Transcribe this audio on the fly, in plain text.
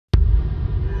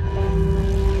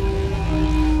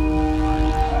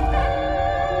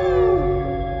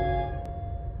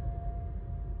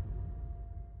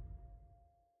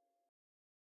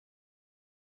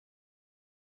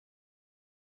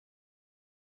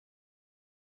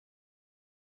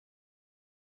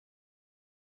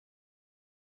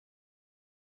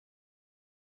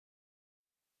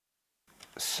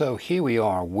So here we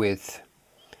are with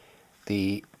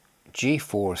the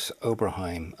GForce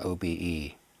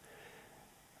OB-E,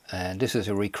 and this is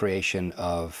a recreation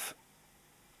of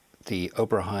the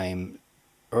Oberheim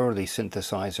early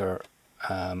synthesizer,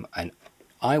 and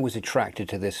I was attracted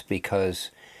to this because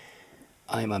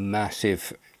I'm a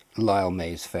massive Lyle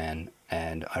Mays fan,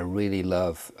 and I really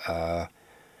love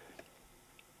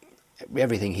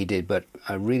everything he did, but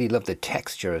I really love the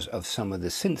textures of some of the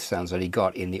synth sounds that he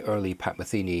got in the early Pat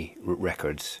Metheny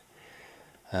records,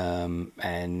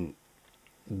 and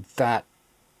that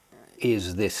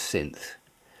is this synth.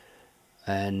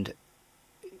 And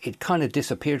it kind of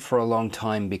disappeared for a long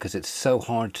time because it's so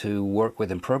hard to work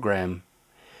with and program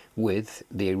with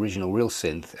the original real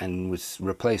synth, and was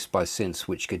replaced by synths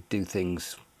which could do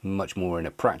things much more in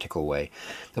a practical way.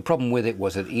 The problem with it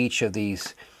was that each of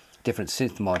these different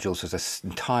synth modules was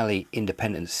an entirely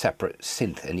independent, separate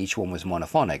synth, and each one was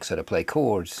monophonic. So to play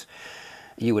chords,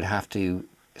 you would have to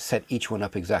set each one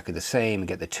up exactly the same and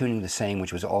get the tuning the same,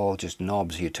 which was all just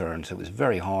knobs you turn. So it was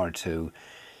very hard to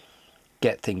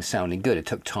get things sounding good. It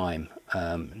took time,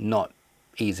 not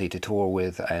easy to tour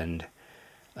with, and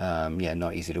yeah,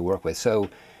 not easy to work with. So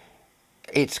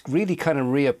it's really kind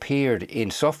of reappeared in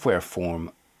software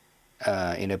form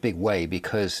in a big way,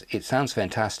 because it sounds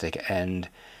fantastic, and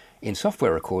in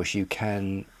software, of course, you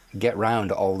can get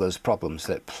around all those problems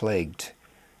that plagued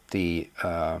the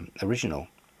original.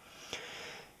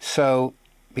 So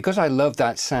because I love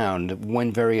that sound,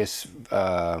 when various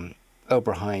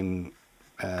Oberheim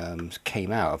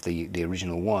came out of the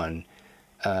original one,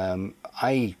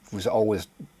 I was always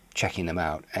checking them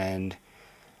out, and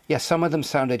yeah, some of them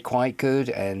sounded quite good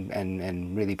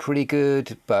and really pretty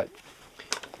good, but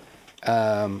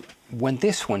when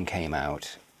this one came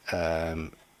out,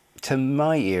 to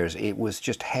my ears, it was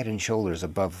just head and shoulders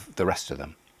above the rest of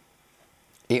them.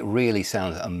 It really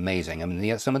sounds amazing. I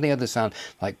mean, some of the others sound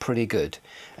like pretty good,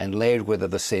 and layered with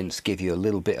other synths give you a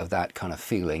little bit of that kind of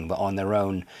feeling, but on their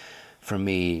own, for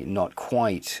me, not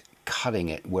quite cutting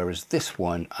it. Whereas this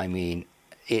one, I mean,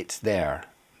 it's there,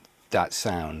 that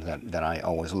sound that I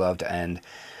always loved, and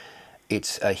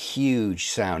it's a huge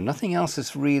sound. Nothing else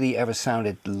has really ever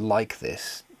sounded like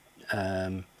this.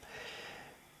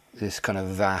 This kind of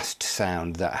vast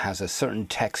sound that has a certain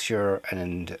texture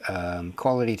and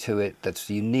quality to it that's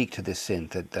unique to this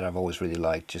synth that I've always really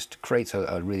liked. Just creates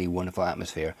a really wonderful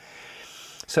atmosphere.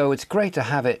 So it's great to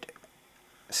have it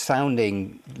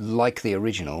sounding like the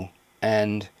original,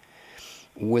 and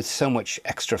with so much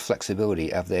extra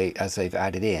flexibility as they've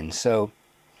added in. So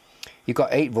you've got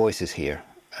 8 voices here,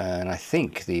 and I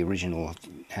think the original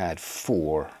had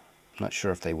 4. I'm not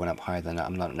sure if they went up higher than that.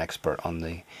 I'm not an expert on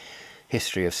the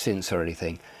history of synths or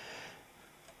anything.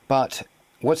 But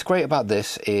what's great about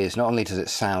this is not only does it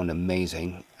sound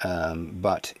amazing,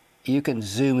 but you can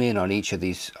zoom in on each of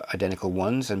these identical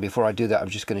ones. And before I do that, I'm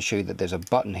just going to show you that there's a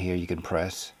button here you can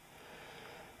press,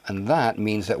 and that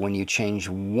means that when you change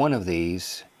one of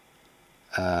these,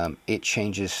 it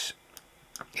changes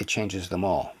them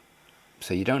all.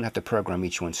 So you don't have to program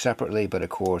each one separately, but of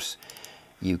course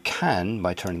you can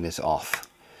by turning this off.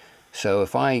 So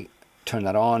if I turn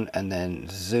that on and then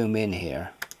zoom in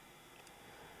here,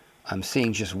 I'm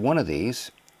seeing just one of these,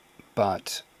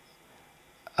 but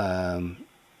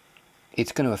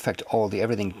it's going to affect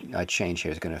everything I change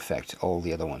here is going to affect all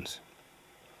the other ones.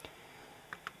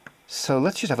 So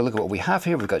let's just have a look at what we have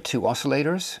here. We've got 2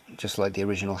 oscillators, just like the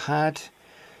original had,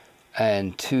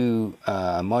 and 2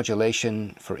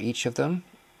 modulation for each of them.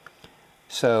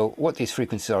 So what these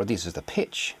frequencies are, these is the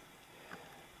pitch.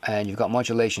 And you've got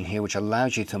modulation here, which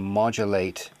allows you to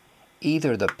modulate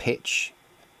either the pitch.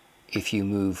 If you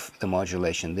move the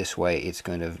modulation this way, it's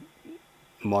going to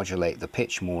modulate the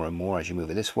pitch more and more as you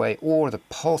move it this way, or the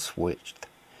pulse width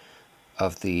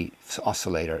of the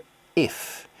oscillator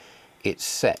if it's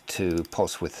set to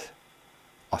pulse width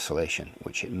oscillation,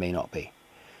 which it may not be.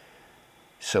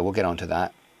 So we'll get on to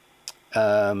that.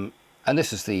 And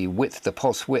this is the width, the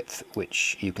pulse width,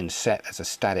 which you can set as a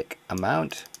static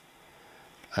amount.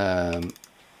 And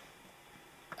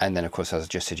then of course, as I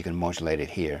just said, you can modulate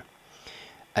it here,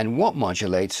 and what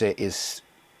modulates it is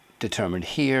determined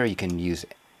here. You can use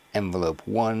envelope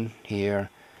 1 here,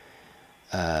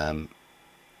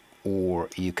 or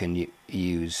you can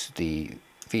use the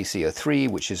VCO3,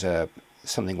 which is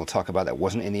something we'll talk about that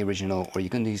wasn't in the original, or you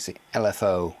can use the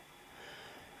LFO,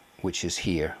 which is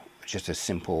here, just a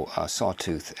simple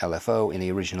sawtooth LFO in the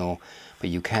original, but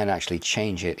you can actually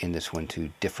change it in this one to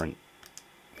different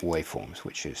waveforms,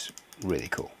 which is really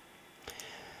cool.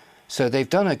 So they've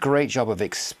done a great job of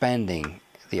expanding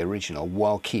the original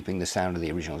while keeping the sound of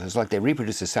the original. It's like they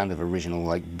reproduce the sound of original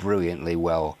like brilliantly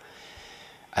well.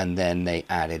 and then they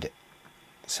added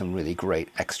some really great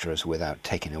extras without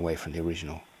taking away from the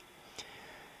original.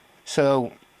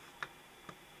 So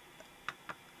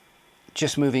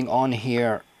just moving on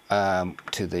here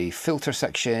to the filter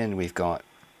section, we've got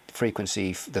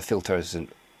frequency. The filters and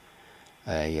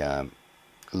a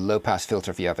low pass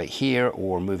filter if you have it here,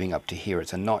 or moving up to here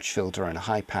it's a notch filter, and a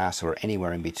high pass, or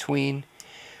anywhere in between,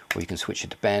 or you can switch it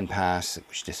to band pass,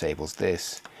 which disables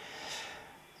this,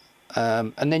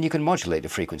 and then you can modulate the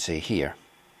frequency here,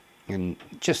 and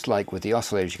just like with the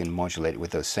oscillators you can modulate it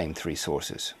with those same three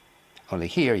sources, only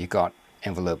here you got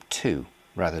envelope 2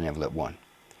 rather than envelope 1.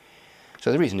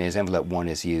 So the reason is envelope 1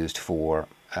 is used for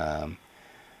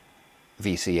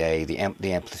VCA, the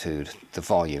amplitude, the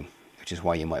volume, which is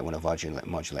why you might want to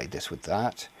modulate this with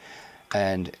that.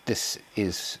 And this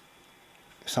is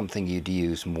something you'd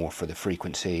use more for the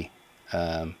frequency,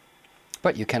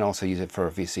 but you can also use it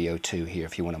for VCO2 here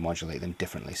if you want to modulate them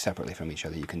differently, separately from each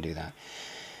other. You can do that.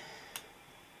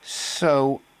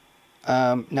 So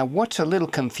now what's a little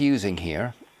confusing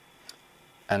here,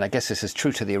 and I guess this is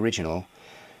true to the original,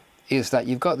 is that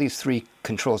you've got these three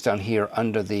controls down here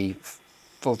under the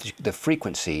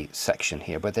frequency section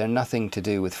here, but they're nothing to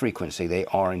do with frequency. They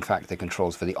are in fact the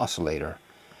controls for the oscillator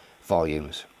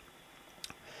volumes,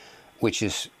 which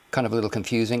is kind of a little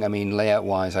confusing. I mean, layout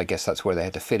wise I guess that's where they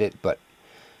had to fit it, but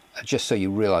just so you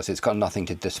realize it's got nothing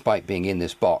to, despite being in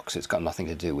this box, it's got nothing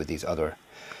to do with these other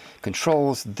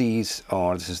controls. This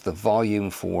is the volume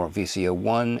for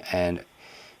VCO1, and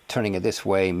turning it this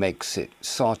way makes it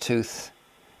sawtooth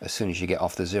as soon as you get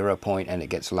off the 0 point, and it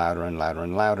gets louder and louder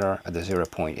and louder. At the 0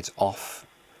 point it's off.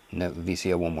 No,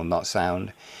 VCO1 will not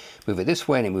sound. Move it this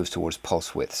way and it moves towards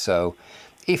pulse width. So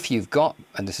if you've got,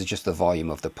 and this is just the volume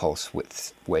of the pulse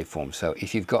width waveform, so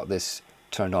if you've got this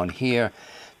turned on here,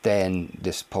 then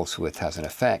this pulse width has an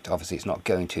effect. Obviously it's not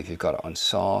going to if you've got it on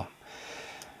saw.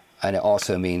 And it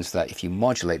also means that if you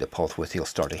modulate the pulse width you'll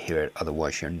start to hear it,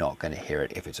 otherwise you're not going to hear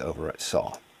it if it's over at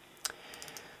saw.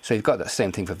 So you've got that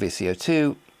same thing for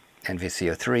VCO2 and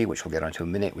VCO3, which we'll get onto in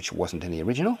a minute, which wasn't in the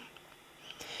original.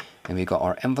 And we've got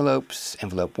our envelopes,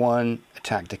 envelope 1,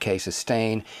 attack, decay,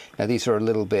 sustain. Now these are a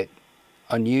little bit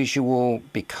unusual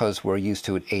because we're used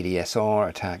to an ADSR,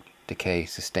 attack, decay,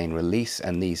 sustain, release,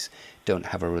 and these don't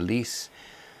have a release.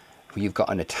 You've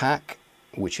got an attack,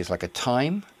 which is like a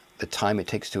time, the time it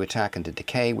takes to attack, and to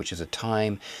decay, which is a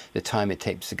time, the time it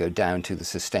takes to go down to the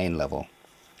sustain level.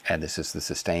 And this is the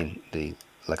sustain,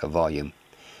 like a volume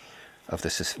of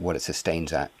what it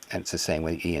sustains at, and it's the same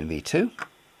with E and V2.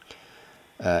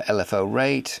 LFO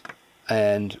rate,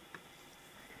 and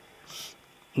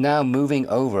now moving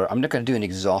over, I'm not going to do an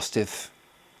exhaustive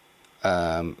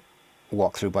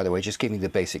walkthrough, by the way, just giving the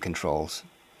basic controls.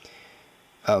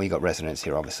 Oh, you got resonance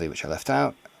here, obviously, which I left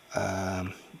out,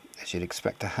 as you'd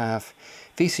expect to have.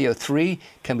 VCO3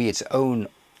 can be its own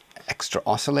extra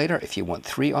oscillator if you want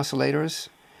 3 oscillators.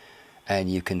 And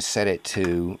you can set it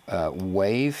to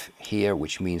wave here,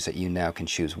 which means that you now can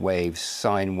choose wave,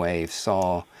 sine wave,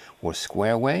 saw, or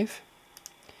square wave.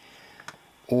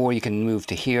 Or you can move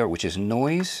to here, which is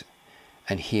noise.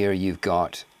 And here you've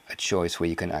got a choice where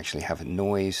you can actually have a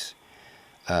noise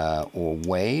or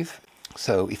wave.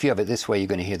 So if you have it this way, you're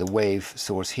going to hear the wave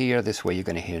source here. This way, you're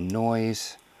going to hear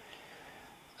noise.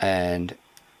 And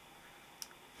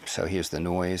so here's the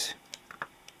noise.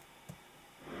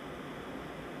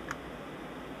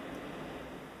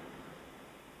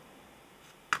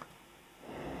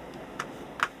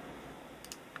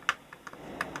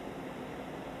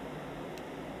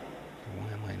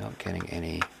 Getting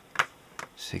any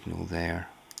signal there.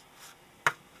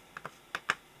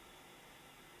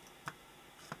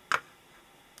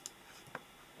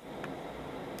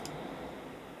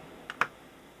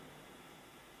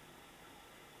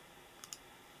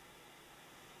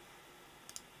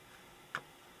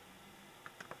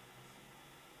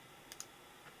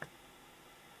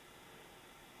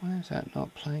 Why is that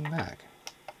not playing back?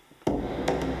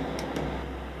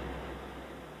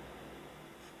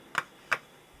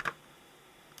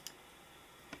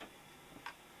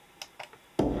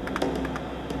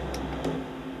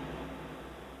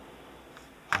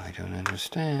 I don't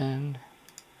understand.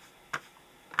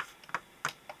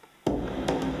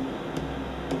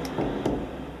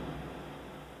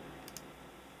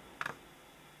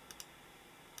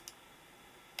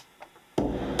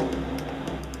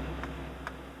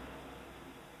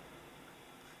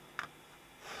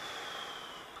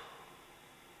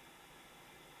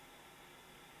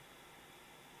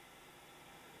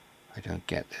 I don't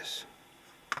get this.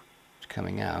 It's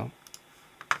coming out.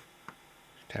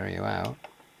 Stereo out.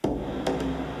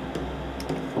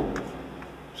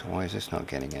 So why is this not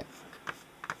getting it?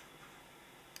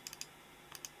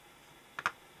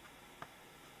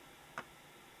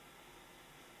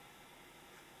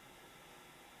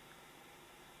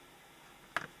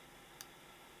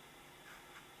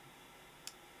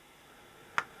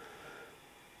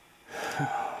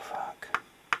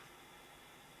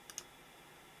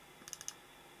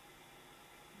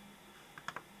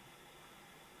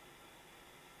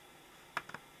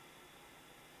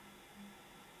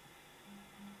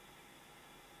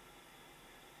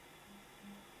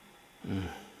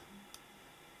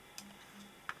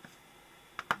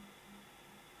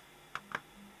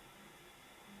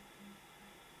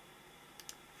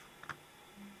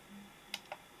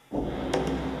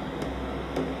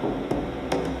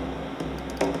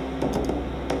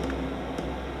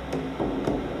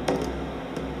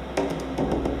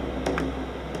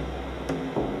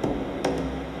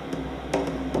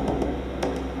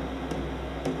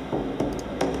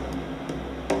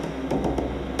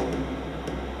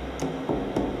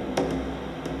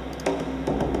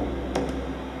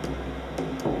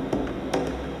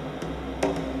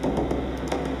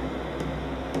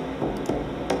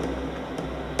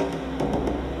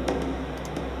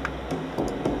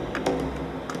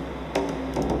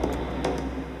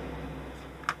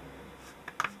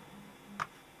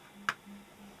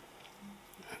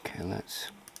 Okay,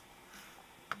 let's...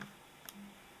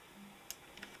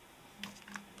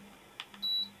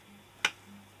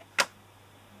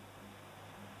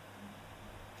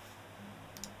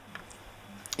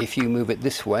 If you move it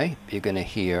this way, you're going to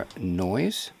hear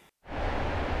noise.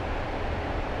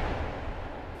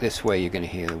 This way, you're going to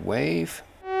hear the wave,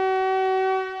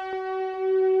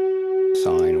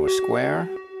 sine or square.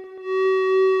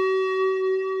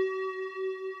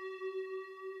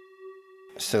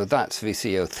 So that's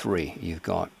VCO 3. You've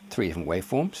got 3 different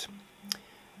waveforms.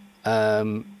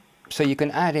 So you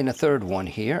can add in a third one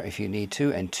here if you need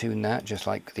to and tune that just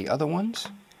like the other ones.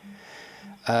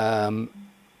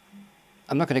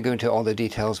 I'm not going to go into all the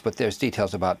details, but there's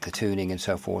details about the tuning and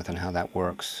so forth and how that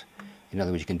works. In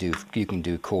other words, you can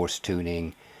do coarse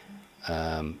tuning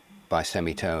by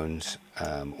semitones,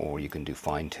 or you can do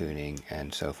fine tuning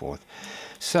and so forth.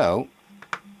 So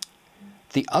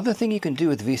the other thing you can do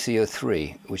with VCO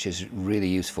 3, which is really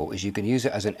useful, is you can use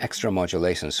it as an extra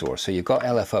modulation source. So you've got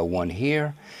LFO 1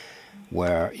 here,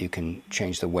 where you can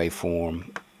change the waveform,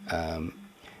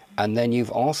 and then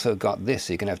you've also got this.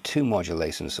 So you can have 2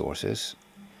 modulation sources.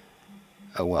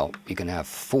 Oh, well, you can have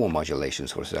 4 modulation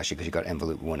sources actually, because you've got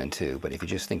envelope 1 and 2. But if you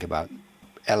just think about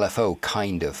LFO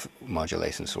kind of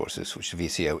modulation sources, which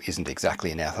VCO isn't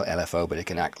exactly an LFO, but it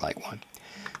can act like one.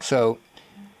 So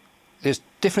there's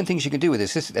different things you can do with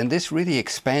this, and this really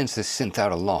expands this synth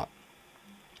out a lot.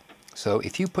 So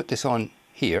if you put this on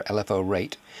here, LFO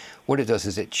rate, what it does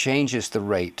is it changes the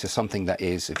rate to something that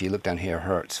is, if you look down here,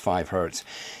 hertz, 5 hertz.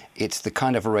 It's the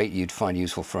kind of rate you'd find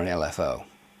useful for an LFO.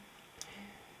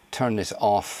 Turn this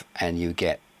off and you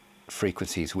get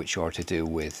frequencies which are to do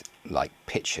with like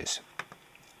pitches.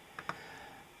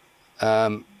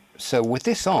 So with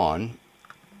this on,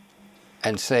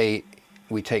 and say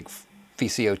we take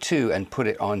VCO 2 and put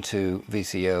it onto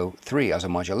VCO 3 as a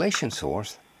modulation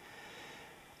source,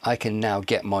 I can now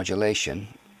get modulation.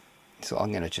 So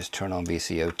I'm going to just turn on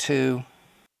VCO 2.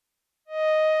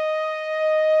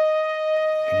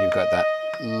 And you've got that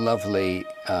lovely,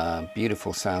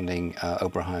 beautiful sounding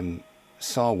Oberheim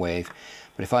saw wave.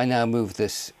 But if I now move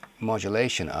this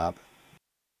modulation up,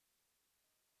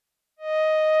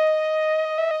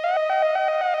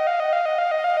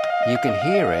 you can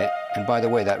hear it. And by the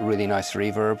way, that really nice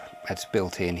reverb, that's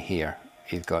built in here.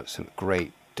 You've got some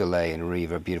great delay and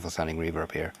reverb, beautiful sounding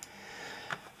reverb here.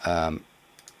 And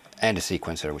a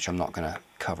sequencer, which I'm not going to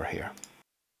cover here.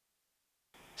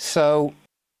 So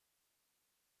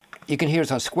you can hear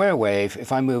it's on square wave.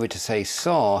 If I move it to say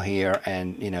saw here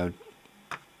and, you know,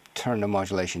 turn the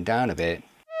modulation down a bit,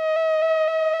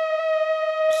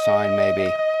 sine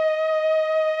maybe,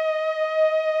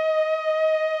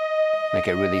 make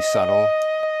it really subtle,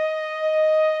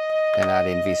 then add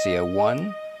in VCO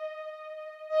 1.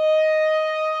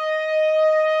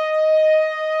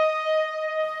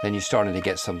 Then you're starting to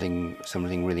get something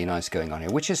really nice going on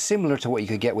here, which is similar to what you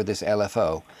could get with this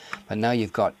LFO, but now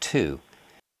you've got 2.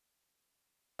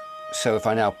 So if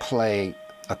I now play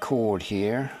a chord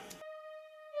here,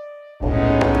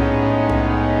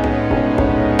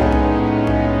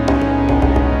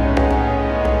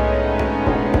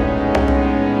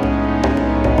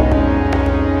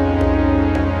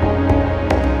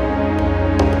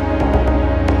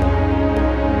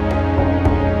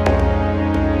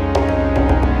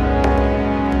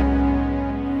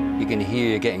 you can hear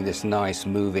you're getting this nice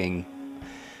moving,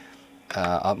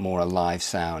 more alive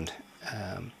sound.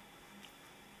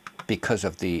 Because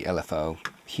of the LFO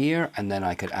here, and then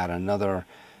I could add another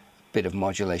bit of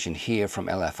modulation here from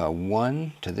LFO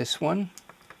 1 to this one.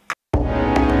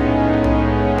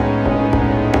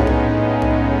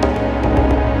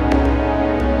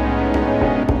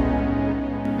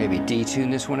 Maybe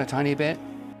detune this one a tiny bit.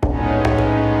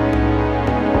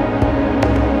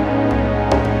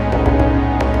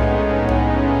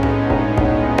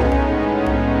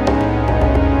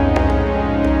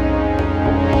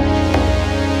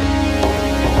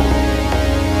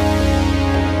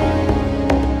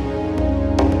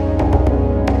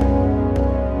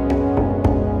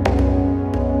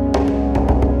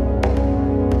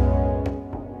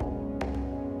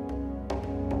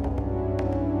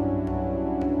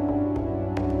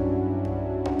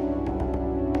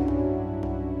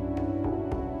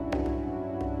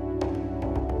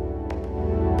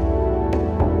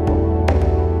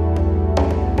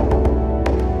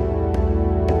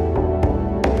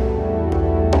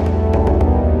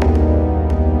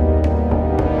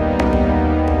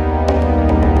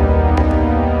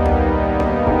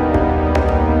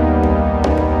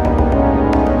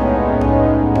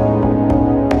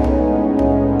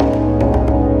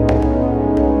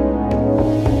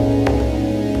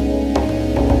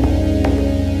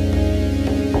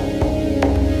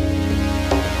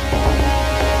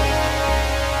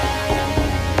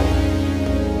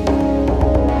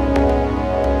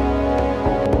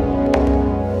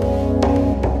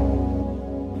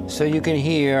 So you can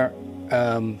hear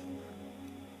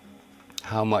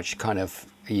how much kind of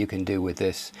you can do with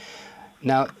this.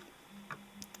 Now,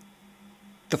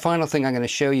 the final thing I'm going to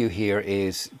show you here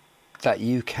is that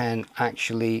you can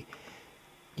actually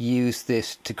use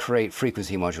this to create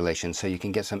frequency modulation, so you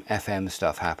can get some FM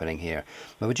stuff happening here.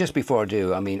 But just before I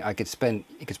do, I mean, you could spend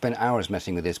hours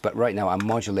messing with this, but right now I'm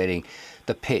modulating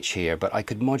the pitch here, but I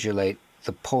could modulate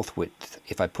the pulse width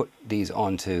if I put these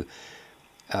onto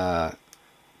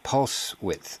pulse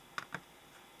width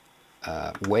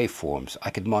waveforms. I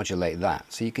could modulate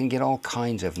that, so you can get all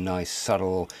kinds of nice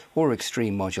subtle or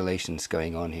extreme modulations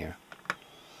going on here.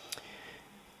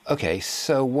 Okay,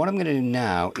 so what I'm going to do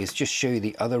now is just show you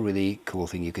the other really cool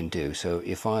thing you can do. So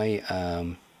if I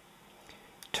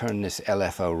turn this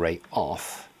LFO rate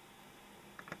off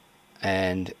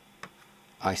and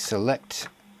I select,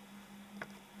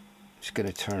 just going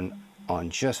to turn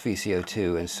on just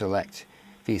VCO2 and select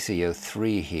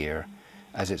VCO3 here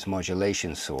as its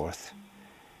modulation source,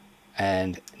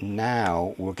 and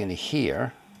now we're going to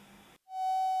hear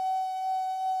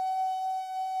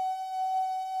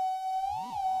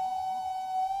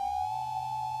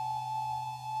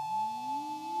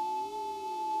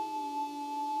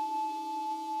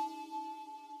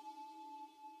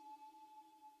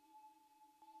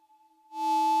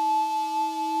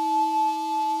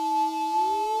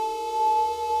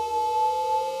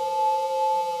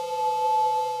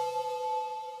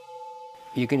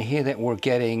that we're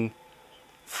getting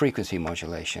frequency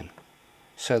modulation.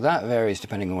 So that varies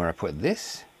depending on where I put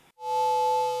this.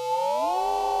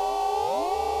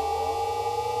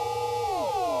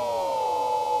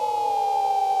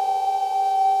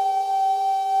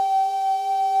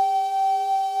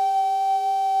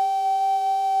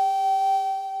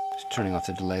 Just turning off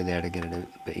the delay there to get it a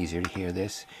bit easier to hear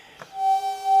this.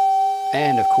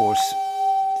 And of course,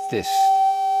 this.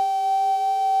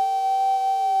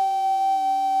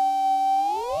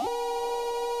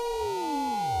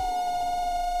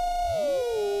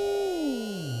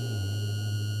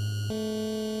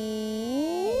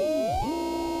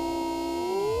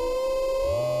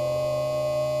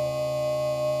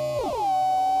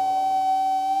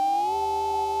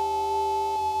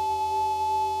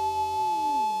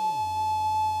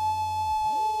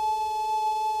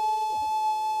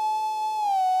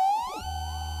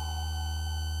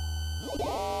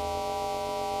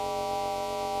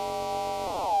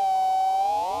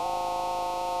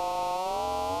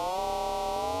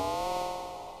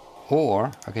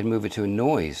 Or I could move it to a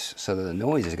noise so that the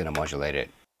noise is going to modulate it.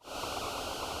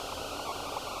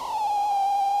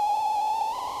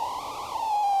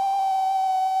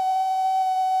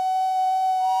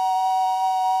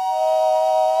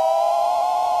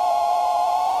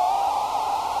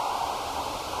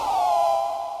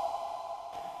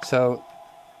 So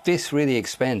this really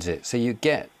expands it. So you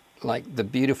get like the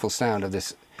beautiful sound of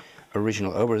this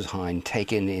original Oberheim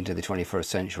taken into the 21st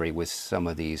century with some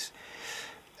of these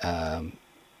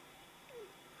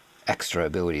extra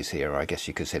abilities here, or I guess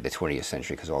you could say the 20th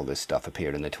century, because all this stuff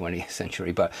appeared in the 20th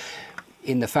century, but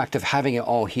in the fact of having it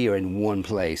all here in one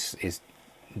place is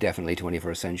definitely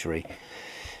 21st century.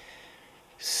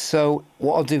 So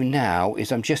what I'll do now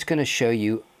is I'm just going to show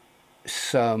you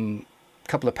some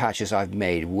couple of patches I've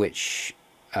made, which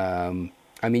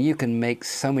I mean, you can make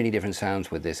so many different sounds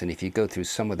with this, and if you go through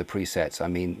some of the presets, I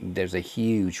mean, there's a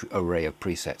huge array of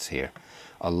presets here,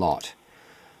 a lot.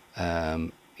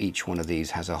 Each one of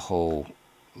these has a whole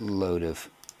load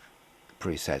of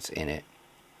presets in it.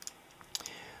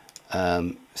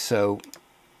 So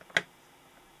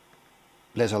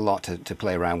there's a lot to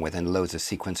play around with, and loads of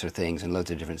sequencer things and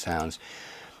loads of different sounds.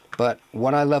 But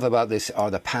what I love about this are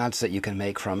the pads that you can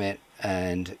make from it,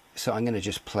 and so I'm going to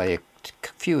just play a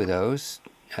few of those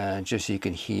just so you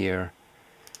can hear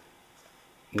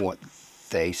what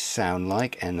they sound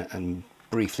like, and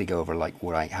briefly go over like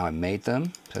how I made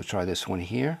them. So try this one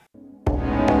here.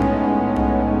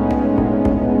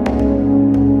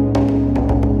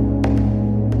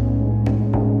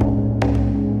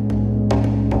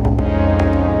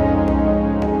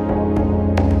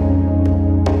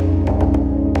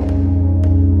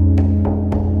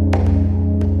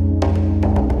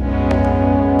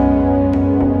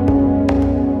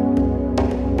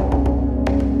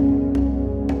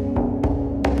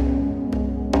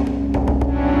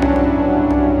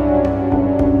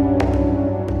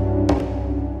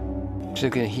 So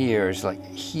you can hear it's like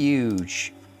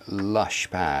huge, lush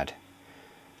pad.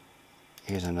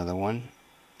 Here's another one.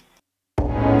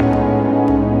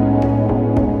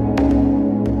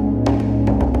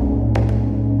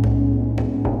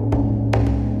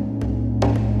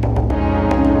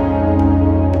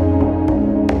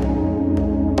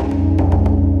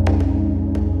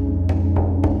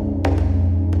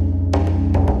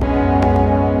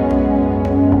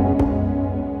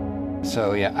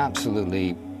 Yeah,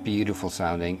 absolutely beautiful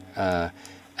sounding.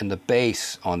 And the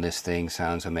bass on this thing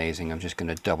sounds amazing. I'm just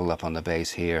going to double up on the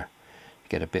bass here,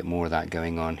 get a bit more of that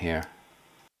going on here.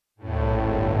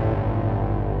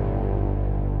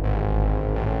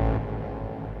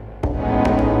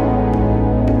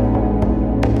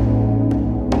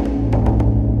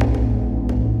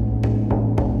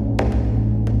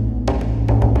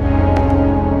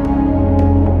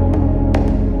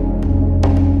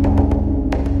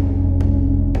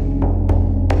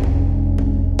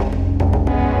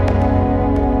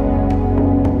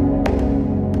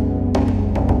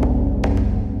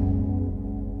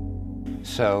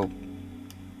 So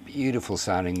beautiful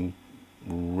sounding,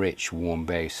 rich, warm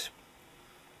bass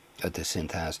that the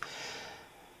synth has.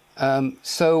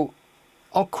 So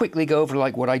I'll quickly go over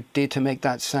like what I did to make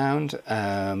that sound.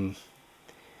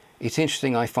 It's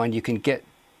interesting. I find you can get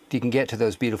to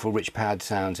those beautiful rich pad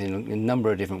sounds in a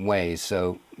number of different ways.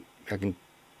 So I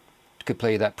could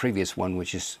play that previous one,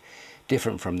 which is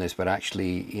different from this, but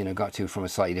actually, you know, got to from a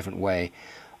slightly different way.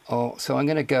 Oh, so I'm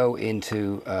going to go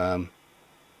into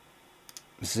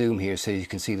zoom here so you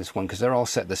can see this one, because they're all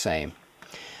set the same.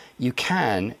 You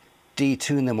can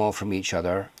detune them all from each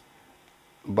other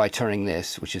by turning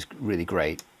this, which is really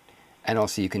great. And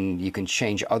also you can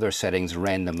change other settings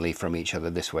randomly from each other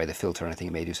this way, the filter, and I think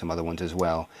you may do some other ones as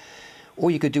well.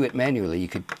 Or you could do it manually. You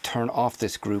could turn off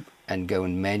this group and go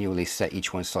and manually set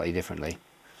each one slightly differently,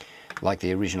 like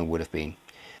the original would have been.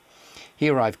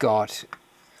 Here I've got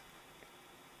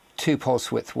 2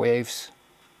 pulse width waves.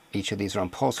 Each of these are on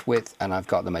pulse width, and I've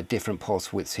got them at different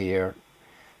pulse widths here.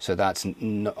 So that's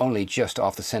only just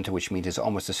off the center, which means it's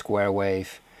almost a square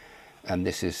wave. And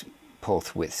this is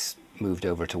pulse widths moved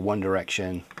over to one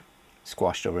direction,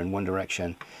 squashed over in one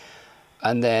direction.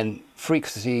 And then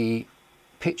frequency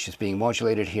pitch is being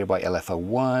modulated here by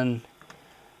LFO1.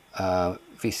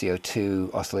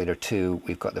 VCO2, oscillator 2,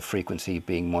 we've got the frequency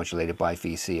being modulated by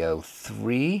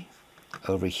VCO3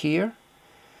 over here.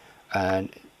 And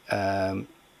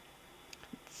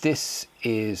this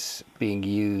is being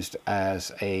used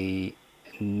as a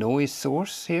noise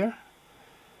source here.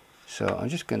 So I'm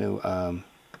just going to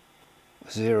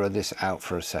zero this out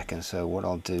for a second. So what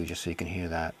I'll do, just so you can hear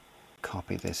that,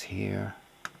 copy this here.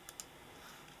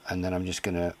 And then I'm just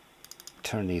going to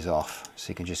turn these off so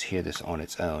you can just hear this on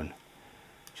its own.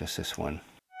 Just this one.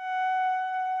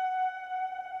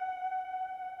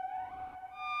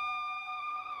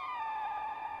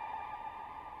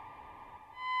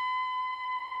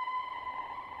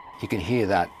 You can hear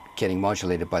that getting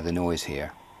modulated by the noise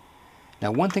here.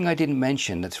 Now, one thing I didn't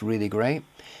mention that's really great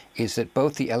is that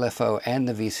both the LFO and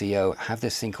the VCO have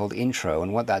this thing called intro,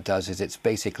 and what that does is it's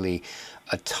basically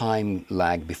a time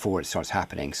lag before it starts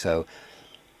happening. So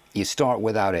you start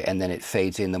without it and then it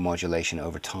fades in the modulation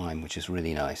over time, which is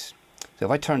really nice. So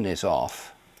if I turn this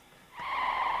off,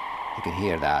 you can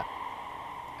hear that,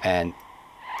 and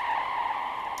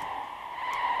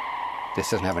this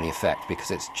doesn't have any effect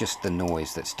because it's just the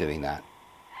noise that's doing that.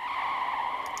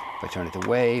 If I turn it to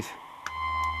wave,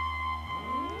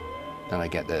 then I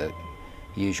get the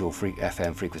usual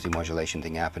FM frequency modulation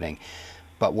thing happening.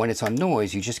 But when it's on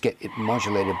noise, you just get it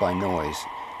modulated by noise.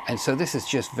 And so this is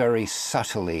just very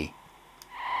subtly,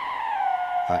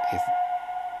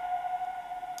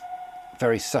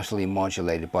 very subtly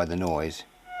modulated by the noise.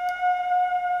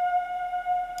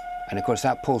 And of course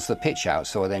that pulls the pitch out,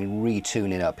 so I then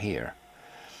retune it up here.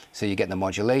 So you get the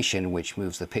modulation, which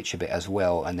moves the pitch a bit as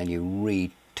well, and then you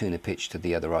retune the pitch to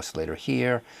the other oscillator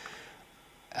here,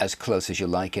 as close as you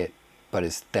like it, but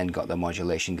it's then got the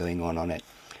modulation going on it.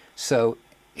 So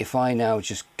if I now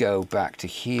just go back to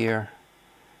here,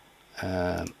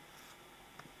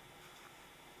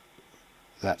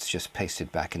 that's just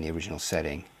pasted back in the original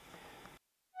setting.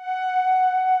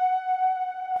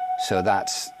 So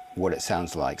that's what it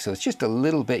sounds like. So it's just a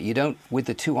little bit, you don't, with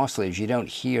the 2 oscillators, you don't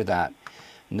hear that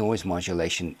noise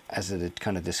modulation as a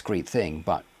kind of discrete thing,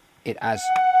 but it adds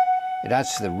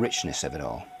to the richness of it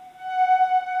all.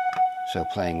 So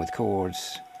playing with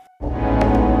chords.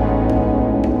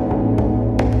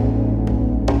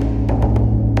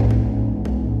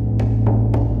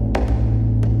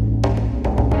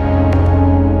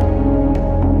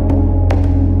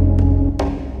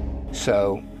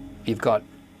 So you've got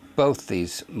both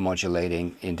these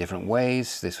modulating in different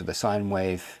ways, this with a sine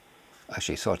wave,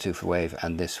 actually sawtooth wave,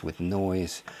 and this with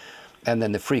noise. And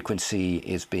then the frequency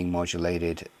is being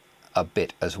modulated a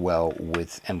bit as well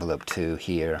with envelope 2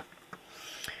 here.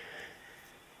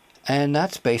 And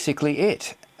that's basically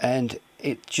it. And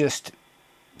it just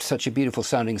such a beautiful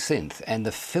sounding synth, and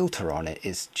the filter on it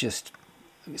is just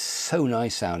so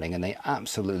nice sounding, and they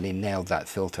absolutely nailed that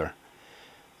filter.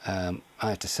 I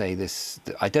have to say this,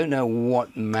 I don't know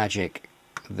what magic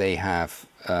they have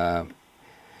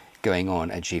going on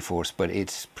at GForce, but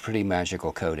it's pretty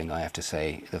magical coding, I have to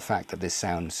say. The fact that this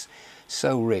sounds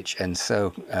so rich and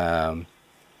so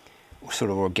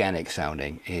sort of organic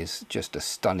sounding is just a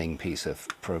stunning piece of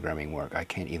programming work. I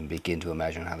can't even begin to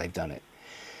imagine how they've done it.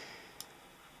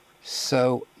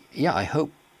 So yeah, I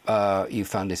hope you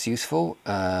found this useful.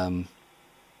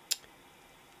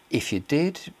 If you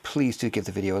did, please do give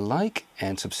the video a like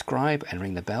and subscribe and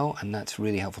ring the bell, and that's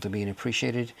really helpful to me and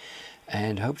appreciated,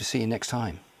 and hope to see you next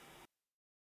time.